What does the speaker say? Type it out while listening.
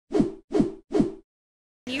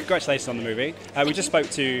Congratulations on the movie. We just spoke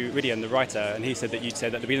to Rhidian, the writer, and he said that you'd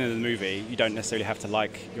said at the beginning of the movie you don't necessarily have to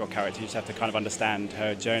like your character, you just have to kind of understand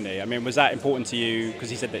her journey. I mean, was that important to you? Because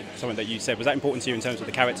he said that something that you said, was that important to you in terms of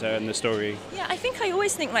the character and the story? Yeah, I think I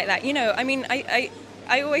always think like that. You know, I mean, I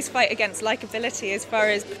always fight against likability as far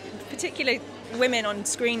as particularly women on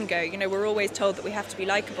screen go. You know, we're always told that we have to be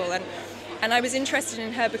likable, and I was interested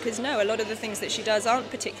in her because, no, a lot of the things that she does aren't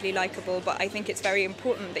particularly likeable, but I think it's very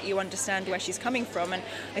important that you understand where she's coming from. And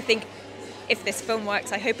I think if this film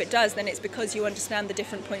works, I hope it does, then it's because you understand the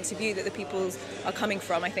different points of view that the people are coming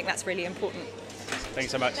from. I think that's really important.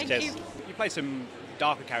 Thanks so much. Thank Cheers. you. You played some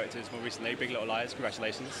darker characters more recently, Big Little Lies,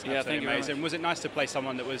 congratulations. Yeah, absolutely thank you amazing. Was it nice to play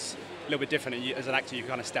someone that was a little bit different, and you, as an actor you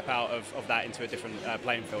kind of step out of that into a different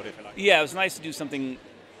playing field, if you like? Yeah, it was nice to do something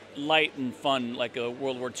light and fun, like a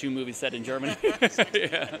World War II movie set in Germany.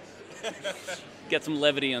 Yeah. Get some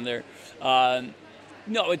levity in there.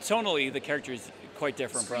 No, it's tonally, the character is quite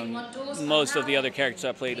different from most of the other characters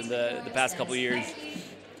I played in the past couple of years.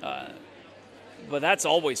 But that's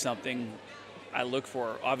always something I look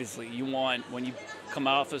for. Obviously, you want, when you come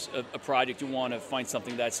off a project, you want to find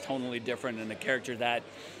something that's tonally different and a character that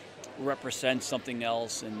represents something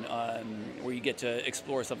else, and where you get to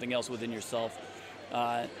explore something else within yourself.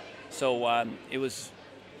 So it was,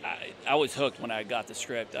 I was hooked when I got the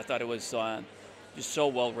script. I thought it was just so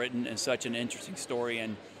well written and such an interesting story,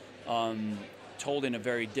 and told in a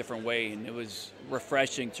very different way. And it was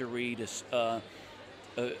refreshing to read a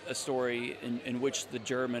story in which the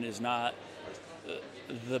German is not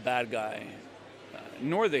the bad guy,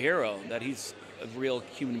 nor the hero, that he's a real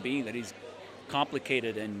human being, that he's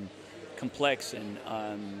complicated and complex, and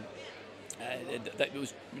that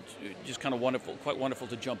was just kind of wonderful, quite wonderful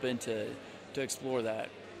to jump in to explore that.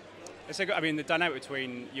 So, I mean, the dynamic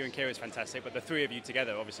between you and Keira is fantastic, but the three of you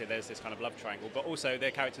together, obviously there's this kind of love triangle, but also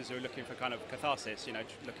they're characters who are looking for kind of catharsis, you know,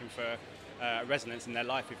 looking for resonance in their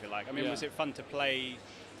life, if you like. I mean, was it fun to play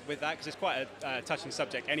with that? Because it's quite a touching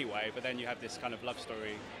subject anyway, but then you have this kind of love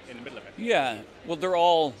story in the middle of it. Yeah, well, they're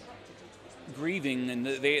all grieving, and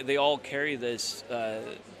they all carry this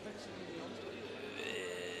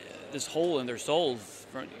this hole in their souls.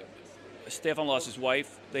 Stefan lost his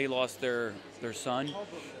wife, they lost their son,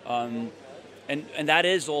 and that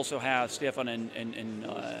is also how Stefan and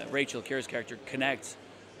Rachael, Keira's character, connect,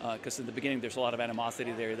 because in the beginning there's a lot of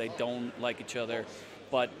animosity there, they don't like each other,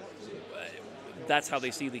 but that's how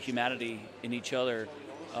they see the humanity in each other,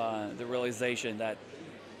 the realization that,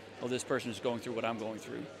 oh, this person is going through what I'm going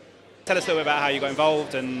through. Tell us a little bit about how you got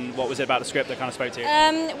involved and what was it about the script that kind of spoke to you?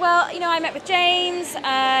 Well, you know, I met with James,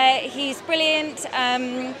 he's brilliant,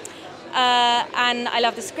 and I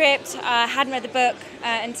love the script. I hadn't read the book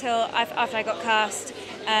until after I got cast,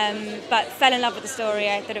 but fell in love with the story.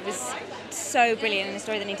 I thought it was so brilliant and a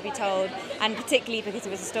story that needed to be told, and particularly because it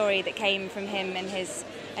was a story that came from him and his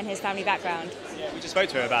family background. Yeah, we just spoke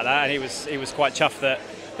to him about that, and he was quite chuffed that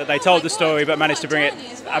they told the story but managed to bring it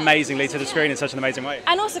amazingly to the screen in such an amazing way.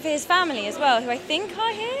 And also for his family as well, who I think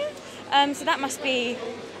are here. So that must be,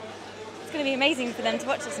 it's going to be amazing for them to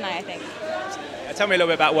watch it tonight, I think. Tell me a little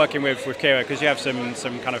bit about working with Keira, because you have some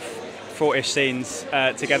kind of fraught-ish scenes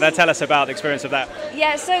together. Tell us about the experience of that.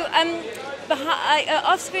 Yeah, so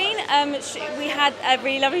off screen, we had a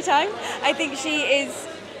really lovely time. I think she is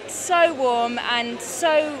so warm and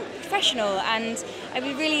so professional, and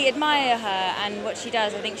we really admire her and what she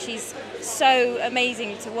does. I think she's so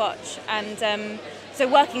amazing to watch, and so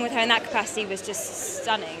working with her in that capacity was just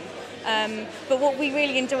stunning. But what we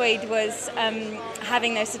really enjoyed was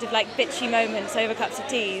having those sort of like bitchy moments over cups of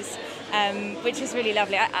teas, which was really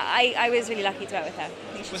lovely. I was really lucky to work with her.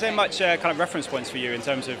 Was there much kind of reference points for you in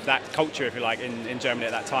terms of that culture, if you like, in Germany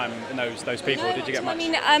at that time, and those people? No, did you get much? I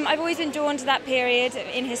mean, I've always been drawn to that period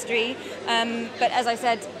in history, but as I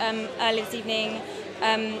said earlier this evening,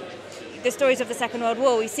 the stories of the Second World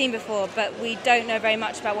War we've seen before, but we don't know very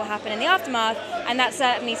much about what happened in the aftermath, and that's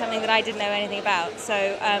certainly something that I didn't know anything about. So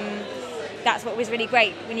that's what was really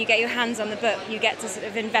great. When you get your hands on the book, you get to sort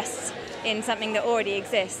of invest in something that already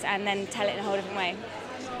exists and then tell it in a whole different way.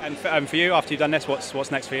 And for you, after you've done this, what's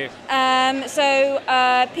next for you?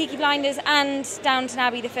 So Peaky Blinders and Downton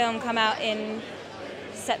Abbey, the film, come out in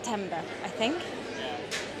September, I think.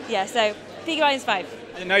 Yeah, so Peaky Blinders 5.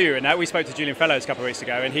 I didn't know you were in that. We spoke to Julian Fellows a couple of weeks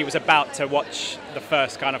ago, and he was about to watch the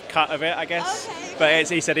first kind of cut of it, I guess. Okay.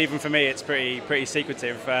 But he said even for me, it's pretty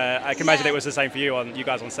secretive. I can imagine it was the same for you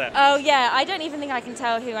guys on set. Oh yeah, I don't even think I can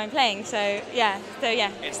tell who I'm playing. So yeah.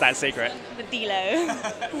 It's that secret. The D-Lo.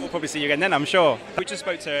 We'll probably see you again then, I'm sure. We just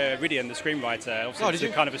spoke to Rhidian, the screenwriter. Obviously,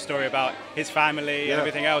 it's kind of a story about his family and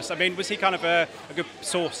everything else. I mean, was he kind of a good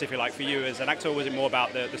source, if you like, for you as an actor, or was it more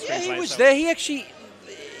about the screenplay? Yeah, he was there. He actually.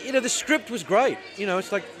 the script was great.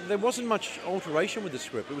 It's like there wasn't much alteration with the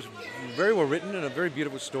script. It was very well written and a very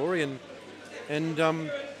beautiful story, and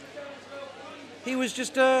he was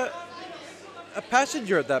just a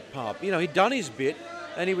passenger at that pub. He'd done his bit,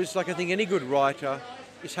 and he was like, I think any good writer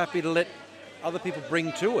is happy to let other people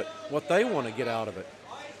bring to it what they want to get out of it.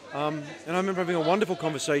 And I remember having a wonderful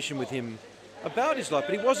conversation with him about his life,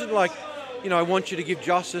 but he wasn't like, I want you to give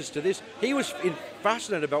justice to this. He was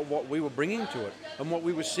fascinated about what we were bringing to it and what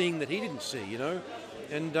we were seeing that he didn't see,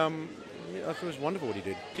 And I thought it was wonderful what he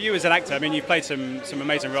did. For you as an actor, I mean, you've played some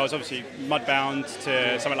amazing roles, obviously Mudbound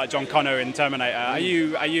to someone like John Connor in Terminator. Are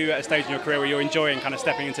you at a stage in your career where you're enjoying kind of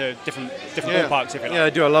stepping into different ballparks, if you like? Yeah, I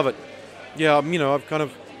do. I love it. Yeah,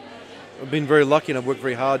 I've been very lucky, and I've worked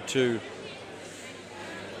very hard to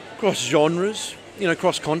cross genres,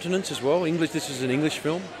 cross continents as well. English. This is an English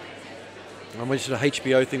film. I went to the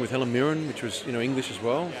HBO thing with Helen Mirren, which was English as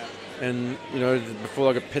well. Yeah. And before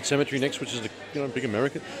I got Pet Sematary next, which is a big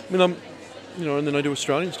American. I mean, and then I do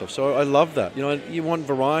Australian stuff. So I love that. You want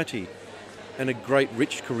variety and a great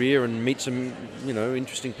rich career and meet some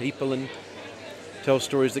interesting people and tell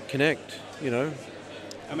stories that connect.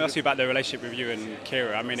 I'm asking you about the relationship with you and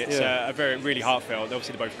Keira. I mean, it's a very really heartfelt.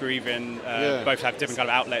 Obviously, they're both grieving. Both have different kind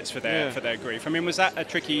of outlets for their grief. I mean, was that a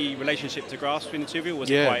tricky relationship to grasp between the two of you, or was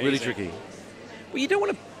it quite really easy? Tricky. Well, you don't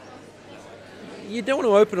want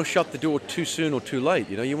to open or shut the door too soon or too late.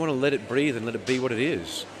 You want to let it breathe and let it be what it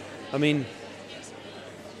is. I mean,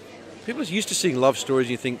 people are used to seeing love stories.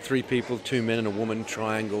 You think three people, two men and a woman,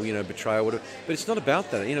 triangle, betrayal, whatever. But it's not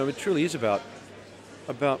about that. It truly is about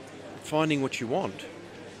finding what you want.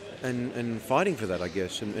 And fighting for that, I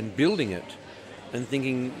guess, and building it, and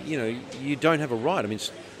thinking, you don't have a right. I mean,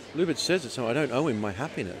 Lubitz says it, so I don't owe him my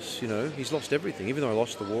happiness. He's lost everything, even though I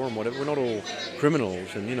lost the war and whatever. We're not all criminals,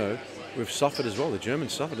 and we've suffered as well. The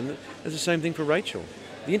Germans suffered, and it's the same thing for Rachel.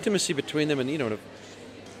 The intimacy between them, and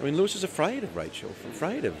Lewis is afraid of Rachel,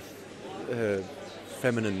 afraid of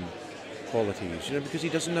feminine qualities, because he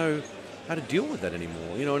doesn't know how to deal with that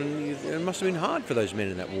anymore. And it must have been hard for those men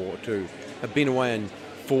in that war to have been away and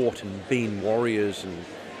fought and been warriors and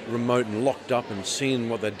remote and locked up and seen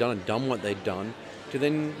what they'd done and done what they'd done, to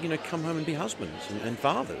then come home and be husbands and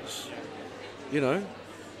fathers.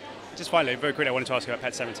 Just finally, very quickly, I wanted to ask you about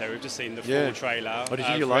Pet Sematary. We've just seen the full trailer. Oh, did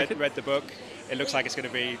you like it? Read the book. It looks like it's going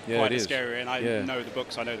to be quite scary, and I know the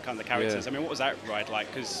book, so I know the kind of the characters. I mean, what was that ride like?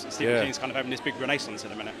 Because Stephen King's kind of having this big renaissance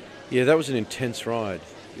in a minute. Yeah, that was an intense ride.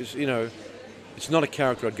 It's not a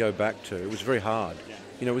character I'd go back to. It was very hard. Yeah.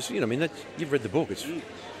 You've read the book.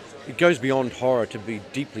 It goes beyond horror to be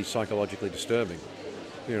deeply psychologically disturbing.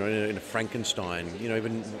 In a Frankenstein,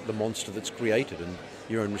 even the monster that's created and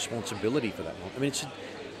your own responsibility for that.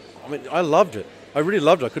 I loved it. I really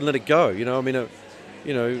loved it. I couldn't let it go.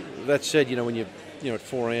 That said, when you're at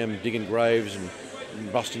 4 a.m. digging graves and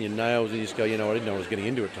busting your nails, and you just go, I didn't know what I was getting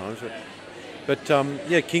into at times. But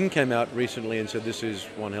King came out recently and said this is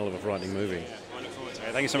one hell of a frightening movie.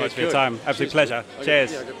 Thank you so much for your time. Absolute pleasure.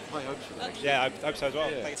 Cheers. I've got high hopes for that. Yeah, I hope so as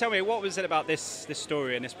well. Tell me, what was it about this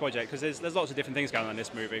story and this project? Because there's lots of different things going on in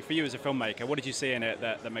this movie. For you as a filmmaker, what did you see in it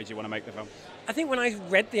that made you want to make the film? I think when I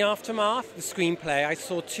read the aftermath, the screenplay, I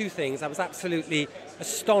saw two things. I was absolutely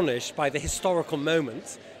astonished by the historical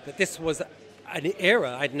moment, that this was an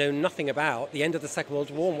era I'd known nothing about, the end of the Second World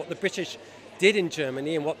War, and what the British did in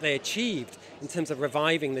Germany and what they achieved in terms of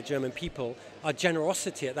reviving the German people, our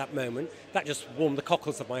generosity at that moment, that just warmed the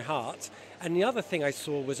cockles of my heart. And the other thing I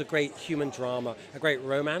saw was a great human drama, a great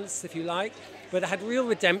romance, if you like, but it had real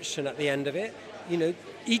redemption at the end of it.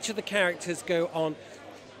 Each of the characters go on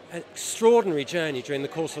an extraordinary journey during the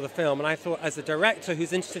course of the film, and I thought, as a director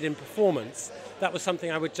who's interested in performance, that was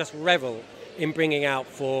something I would just revel in bringing out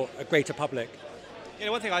for a greater public.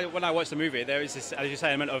 One thing when I watched the movie, there is this, as you say,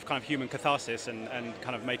 element of kind of human catharsis and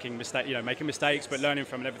kind of making mistakes, but learning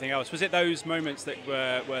from and everything else. Was it those moments that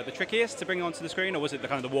were the trickiest to bring onto the screen, or was it the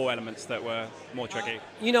kind of the war elements that were more tricky?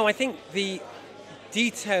 I think the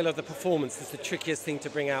detail of the performance is the trickiest thing to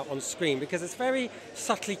bring out on screen, because it's very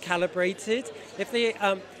subtly calibrated. If the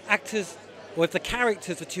actors or if the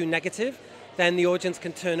characters are too negative, then the audience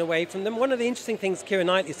can turn away from them. One of the interesting things Keira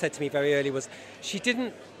Knightley said to me very early was she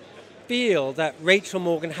didn't feel that Rachael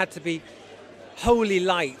Morgan had to be wholly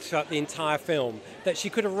light throughout the entire film, that she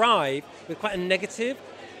could arrive with quite a negative,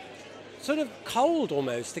 sort of cold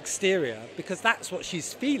almost exterior, because that's what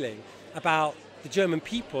she's feeling about the German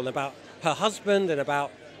people, about her husband and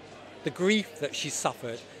about the grief that she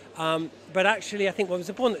suffered. But actually I think what was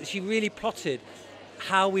important, that she really plotted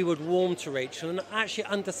how we would warm to Rachel and actually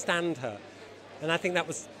understand her. And I think that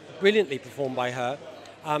was brilliantly performed by her.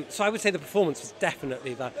 So I would say the performance was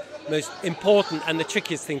definitely the most important and the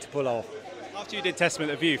trickiest thing to pull off. After you did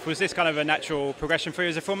Testament of Youth, was this kind of a natural progression for you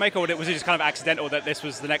as a filmmaker, or was it just kind of accidental that this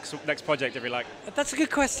was the next project, if you like? That's a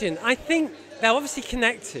good question. I think they're obviously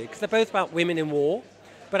connected because they're both about women in war,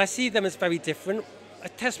 but I see them as very different. A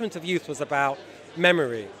Testament of Youth was about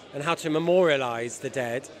memory and how to memorialize the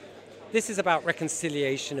dead. This is about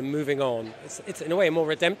reconciliation and moving on. It's in a way a more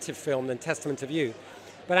redemptive film than Testament of Youth.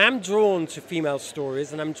 But I'm drawn to female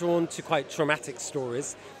stories, and I'm drawn to quite traumatic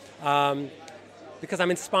stories because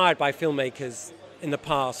I'm inspired by filmmakers in the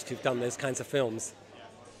past who've done those kinds of films.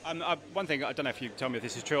 One thing, I don't know if you tell me if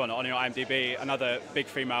this is true or not, on your IMDb, another big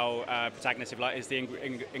female protagonist, if you like, is the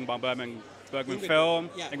Ingrid Bergman film.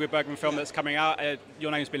 Yeah. Ingrid Bergman film that's coming out.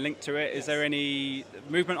 Your name's been linked to it. Is there any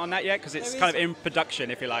movement on that yet? Because it's kind of in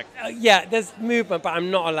production, if you like. Yeah, there's movement, but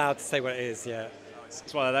I'm not allowed to say what it is yet.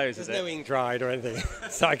 It's one of those, is it? There's no ink dried or anything,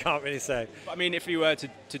 so I can't really say. But, I mean, if you were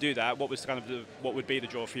to do that, what would be the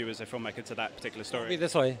draw for you as a filmmaker to that particular story?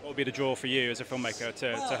 What would be the draw for you as a filmmaker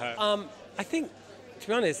to her? I think, to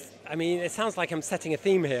be honest, I mean, it sounds like I'm setting a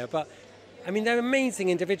theme here, but I mean, they're amazing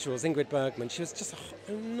individuals. Ingrid Bergman, she was just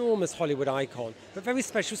an enormous Hollywood icon, but very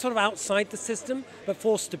special. She was sort of outside the system, but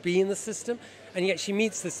forced to be in the system. And yet she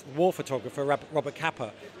meets this war photographer, Robert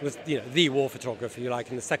Capa, who was, the war photographer, if you like,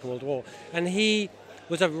 in the Second World War. And he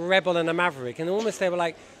was a rebel and a maverick, and almost they were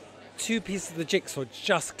like two pieces of the jigsaw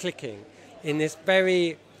just clicking in this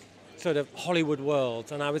very sort of Hollywood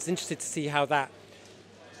world. And I was interested to see how that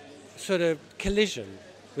sort of collision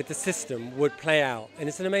with the system would play out. And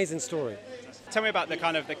it's an amazing story. Tell me about the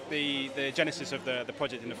kind of the genesis of the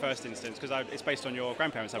project in the first instance, because it's based on your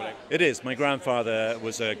grandparents, I believe. It is. My grandfather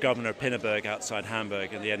was a governor of Pinneberg outside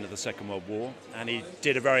Hamburg at the end of the Second World War, and he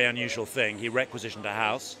did a very unusual thing. He requisitioned a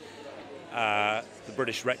house. The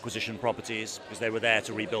British requisitioned properties because they were there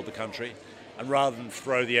to rebuild the country. And rather than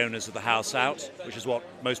throw the owners of the house out, which is what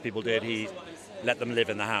most people did, he let them live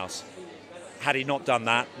in the house. Had he not done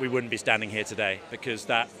that, we wouldn't be standing here today, because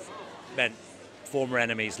that meant former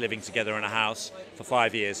enemies living together in a house for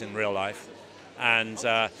 5 years in real life. And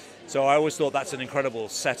so I always thought that's an incredible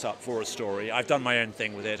setup for a story. I've done my own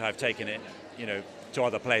thing with it. I've taken it, to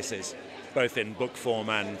other places, both in book form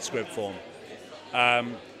and script form.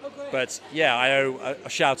 But yeah, I owe a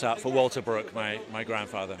shout out for Walter Brook, my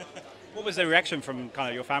grandfather. What was the reaction from kind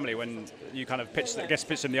of your family when you kind of pitched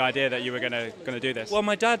them the idea that you were going to do this? Well,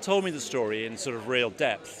 my dad told me the story in sort of real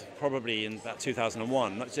depth, probably in about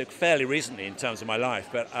 2001, so fairly recently in terms of my life.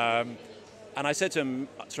 But and I said to him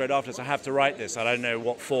straight afterwards, I have to write this. I don't know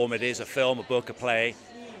what form it is, a film, a book, a play.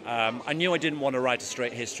 I knew I didn't want to write a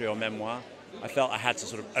straight history or memoir. I felt I had to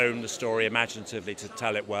sort of own the story imaginatively to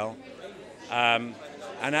tell it well.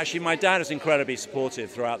 And actually, my dad was incredibly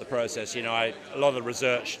supportive throughout the process. A lot of the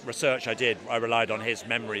research I did, I relied on his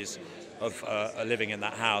memories of living in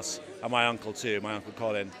that house, and my uncle too, my Uncle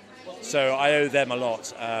Colin. So I owe them a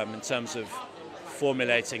lot in terms of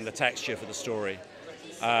formulating the texture for the story.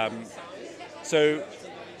 So,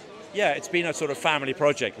 yeah, it's been a sort of family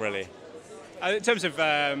project, really. In terms of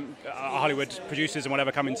Hollywood producers and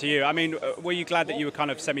whatever coming to you, I mean, were you glad that you were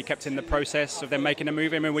kind of semi-kept in the process of them making a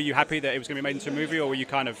movie? I mean, were you happy that it was going to be made into a movie, or were you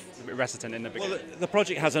kind of reticent in the beginning? Well, the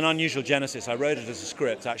project has an unusual genesis. I wrote it as a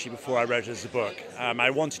script, actually, before I wrote it as a book.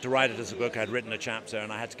 I wanted to write it as a book. I'd written a chapter,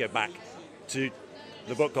 and I had to go back to...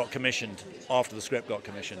 The book got commissioned after the script got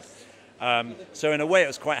commissioned. So in a way, it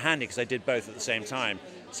was quite handy, because I did both at the same time.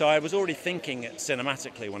 So I was already thinking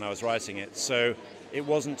cinematically when I was writing it. So it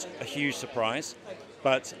wasn't a huge surprise,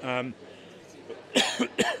 but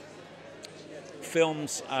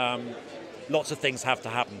films, lots of things have to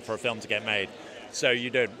happen for a film to get made, so you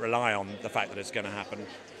don't rely on the fact that it's going to happen.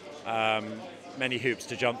 Many hoops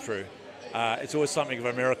to jump through. It's always something of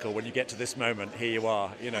a miracle when you get to this moment. Here you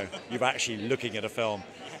are, you're actually looking at a film.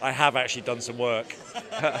 I have actually done some work.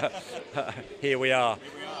 Here we are.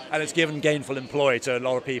 And it's given gainful employ to a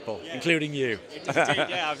lot of people, including you.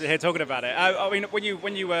 Yeah, I was here talking about it. I mean,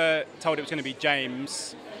 when you were told it was going to be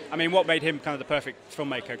James, I mean, what made him kind of the perfect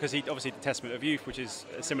filmmaker? Because he obviously did Testament of Youth, which is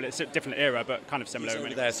a similar, it's a different era, but kind of similar. He's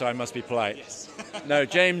over there, so I must be polite. Yes. No,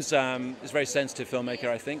 James is a very sensitive filmmaker,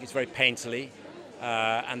 I think. He's very painterly,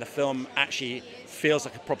 and the film actually feels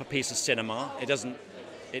like a proper piece of cinema.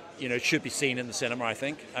 It should be seen in the cinema, I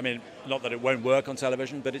think. I mean, not that it won't work on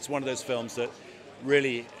television, but it's one of those films that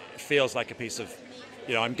really feels like a piece of,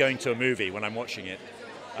 I'm going to a movie when I'm watching it.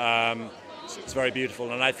 It's very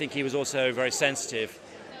beautiful, and I think he was also very sensitive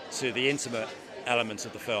to the intimate elements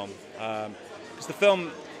of the film. Because the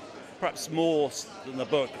film, perhaps more than the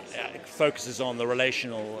book, focuses on the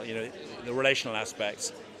relational, the relational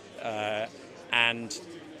aspects, and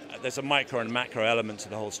there's a micro and macro element to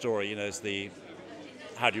the whole story. You know, there's the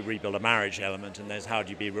how do you rebuild a marriage element, and there's how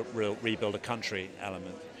do you rebuild a country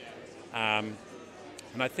element. And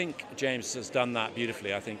I think James has done that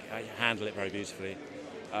beautifully. I think I handle it very beautifully.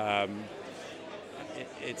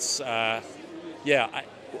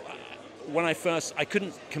 When I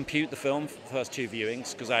couldn't compute the film for the first 2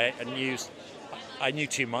 viewings because I knew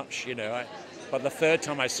too much, you know. But the third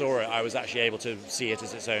time I saw it, I was actually able to see it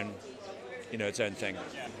as its own thing.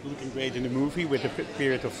 Looking great in the movie with a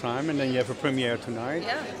period of time, and then you have a premiere tonight.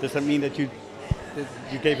 Yeah. Does that mean that you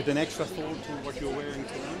gave it an extra thought to what you're wearing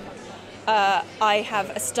tonight? I have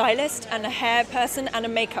a stylist and a hair person and a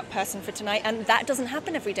makeup person for tonight, and that doesn't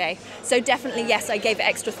happen every day. So definitely, yes, I gave it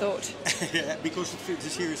extra thought. Yeah, because of the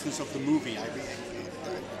seriousness of the movie.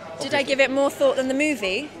 Did I give it more thought than the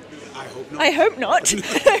movie? I hope not. I hope not.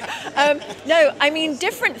 No, I mean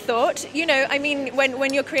different thought. You know, I mean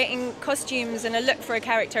when you're creating costumes and a look for a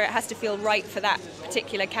character, it has to feel right for that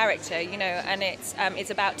particular character. You know, and it's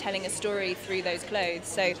about telling a story through those clothes.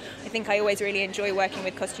 So I think I always really enjoy working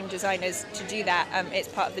with costume designers to do that. It's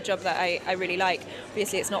part of the job that I really like.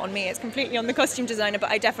 Obviously, it's not on me; it's completely on the costume designer.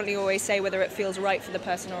 But I definitely always say whether it feels right for the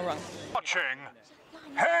person or wrong. Watching.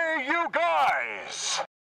 Hey, you guys!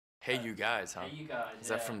 Hey, you guys, huh? Hey, you guys. Is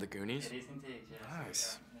that from the Goonies? It is indeed, yes.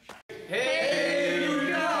 Nice. Hey!